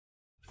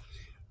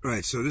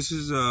Right, so this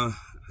is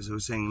as I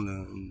was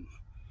saying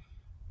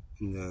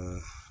in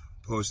the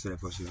post that I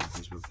posted on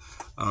Facebook.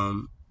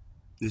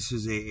 This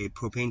is a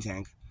propane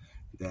tank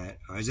that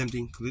is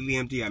empty, completely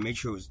empty. I made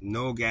sure it was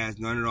no gas,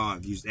 none at all.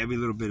 I've used every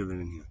little bit of it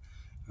in here,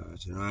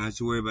 so I don't have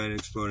to worry about it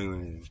exploding or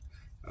anything.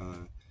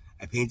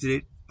 I painted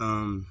it.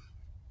 I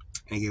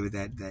gave it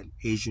that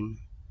Asian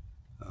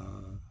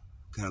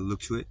kind of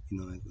look to it,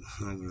 like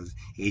those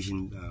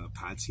Asian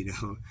pots,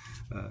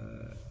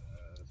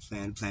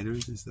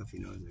 planters and stuff,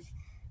 and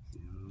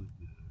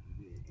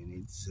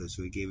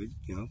so it gave it,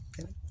 kind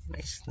of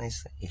nice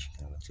Asian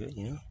kind of look to it,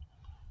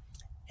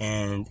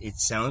 And it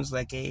sounds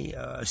like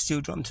a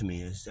steel drum to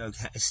me. It's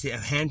a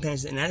hand pan,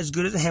 not as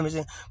good as a hammer,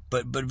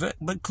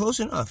 but close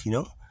enough,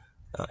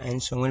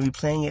 And so I'm going to be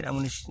playing it. I'm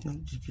going to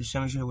just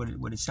show you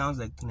what it sounds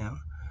like now.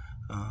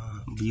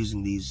 I'll be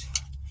using these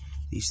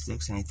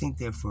sticks, and I think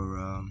they're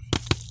for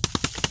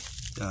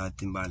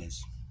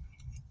timbales.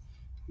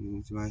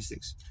 Timbale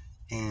sticks.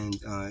 And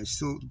it's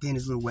still, the paint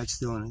is a little wet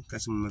still, and I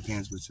got some in my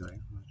pants, but it's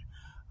alright.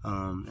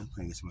 I'm going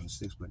to get some other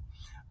sticks, but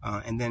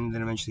and then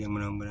eventually I'm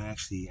gonna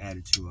actually add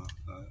it to a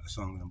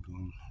song that I'm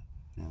doing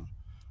now.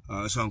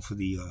 A song for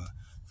the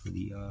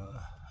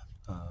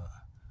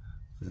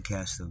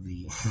cast of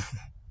the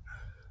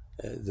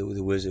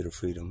the Wizard of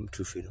Freedom,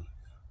 True Freedom.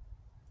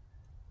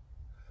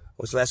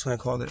 What's the last one I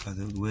called it?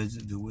 The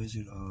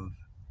Wizard of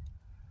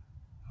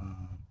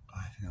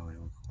I forgot what I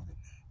called it.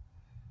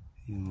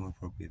 Even more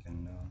appropriate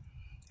than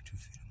True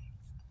Freedom.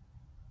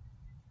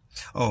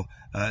 Oh,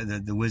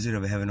 the Wizard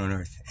of Heaven on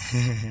Earth,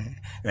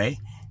 right?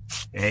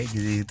 Right?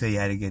 Because they tell you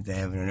how to get to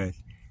heaven on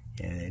earth.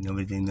 Yeah,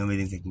 nobody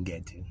thinks they can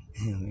get to.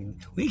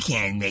 We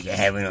can't make a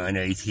heaven on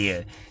earth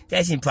here.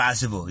 That's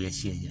impossible.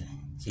 Yes. Yeah.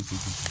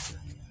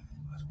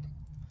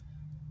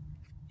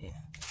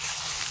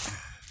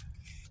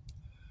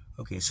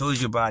 Okay, so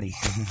is your body.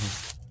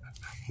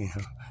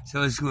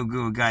 So it's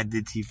what God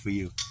did to you for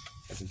you.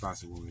 That's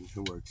impossible, and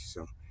it worked.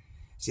 So,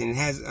 see, and it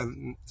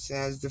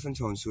has different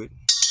tones to it.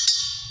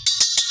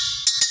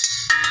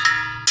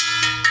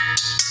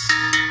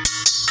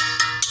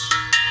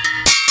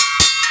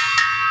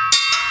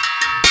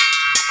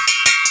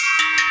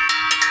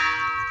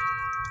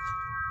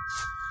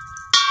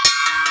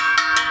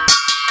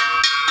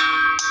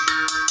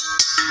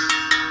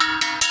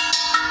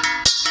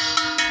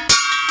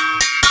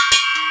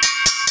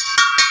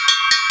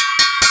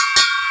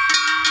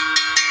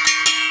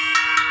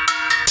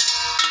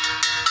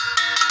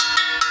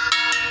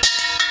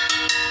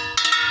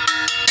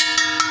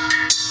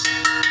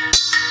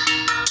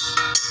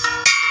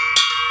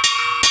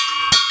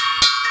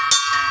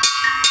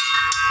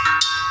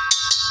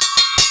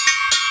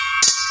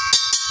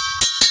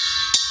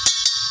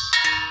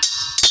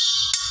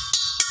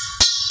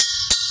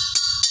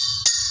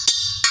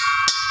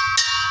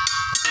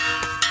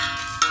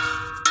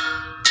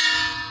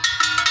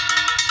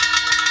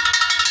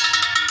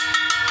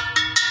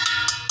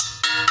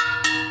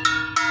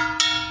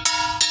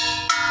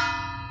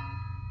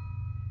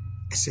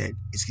 I said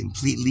it's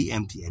completely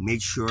empty. I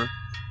made sure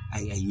I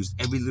used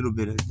every little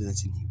bit of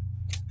that's in here.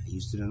 I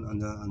used it on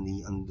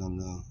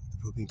the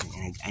propane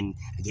tank, and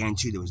I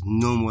guarantee you there was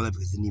no more left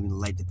because it didn't even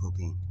light the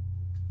propane,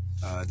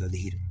 the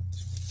heater.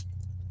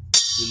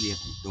 Completely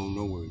empty.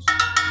 No worries.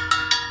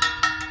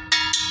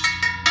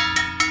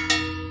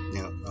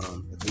 Now,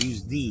 if I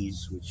use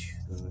these, which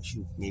I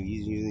should maybe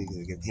use because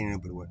I get painted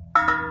up, but what?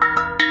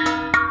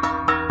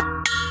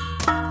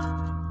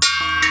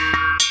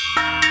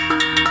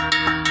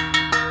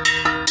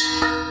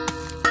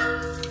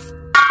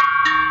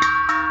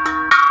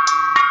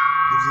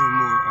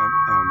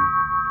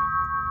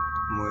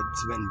 More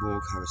Tibetan bowl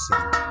kind of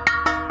sound.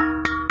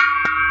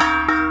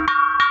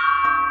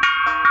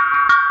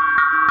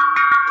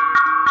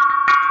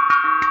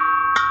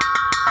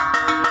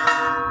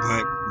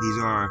 But these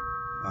are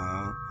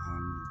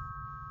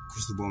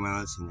crystal ball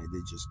mallets, and I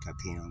did just got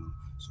paint on them,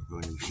 so I'm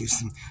going to use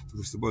them to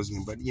crystal balls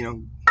again. But not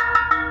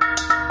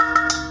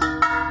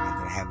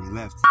that I have any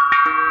left.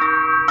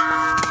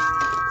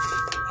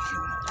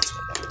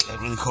 It got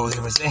really cold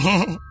here for a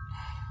second.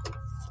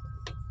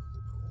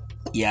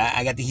 Yeah,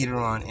 I got the heater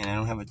on, and I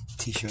don't have a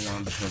t-shirt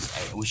on because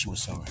I wish it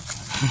was summer.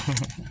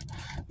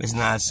 But it's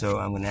not, so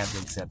I'm going to have to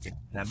accept it,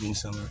 not being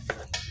summer,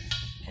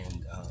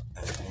 and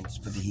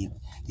just put the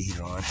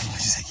heater on as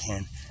much as I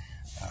can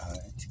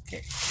to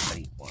get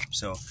everybody warm.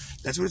 So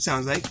that's what it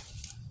sounds like.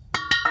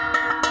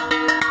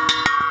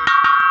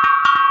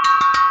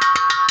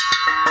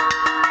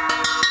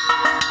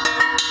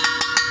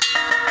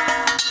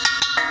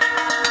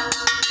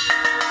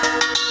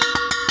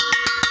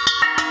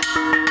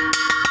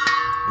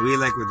 I really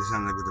like what it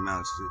sounds like with the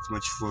mounts. It's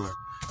much fuller.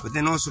 But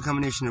then also a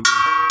combination of both.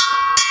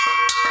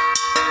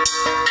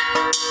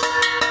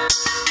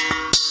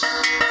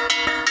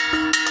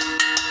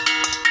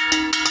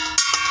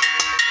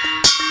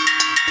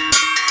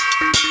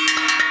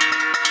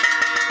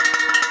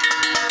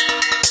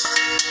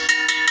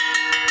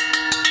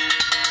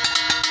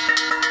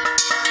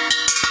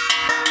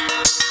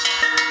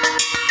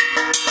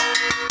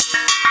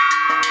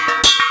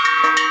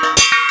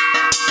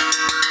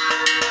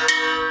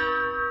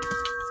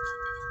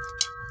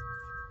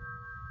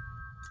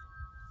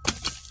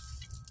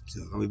 So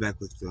I'll be back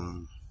with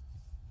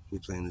me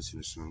playing this in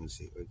a song and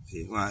see.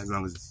 Well, as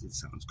long as it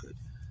sounds good.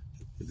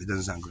 If it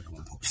doesn't sound good, I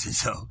won't post it.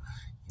 So,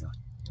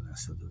 I'll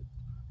still do it.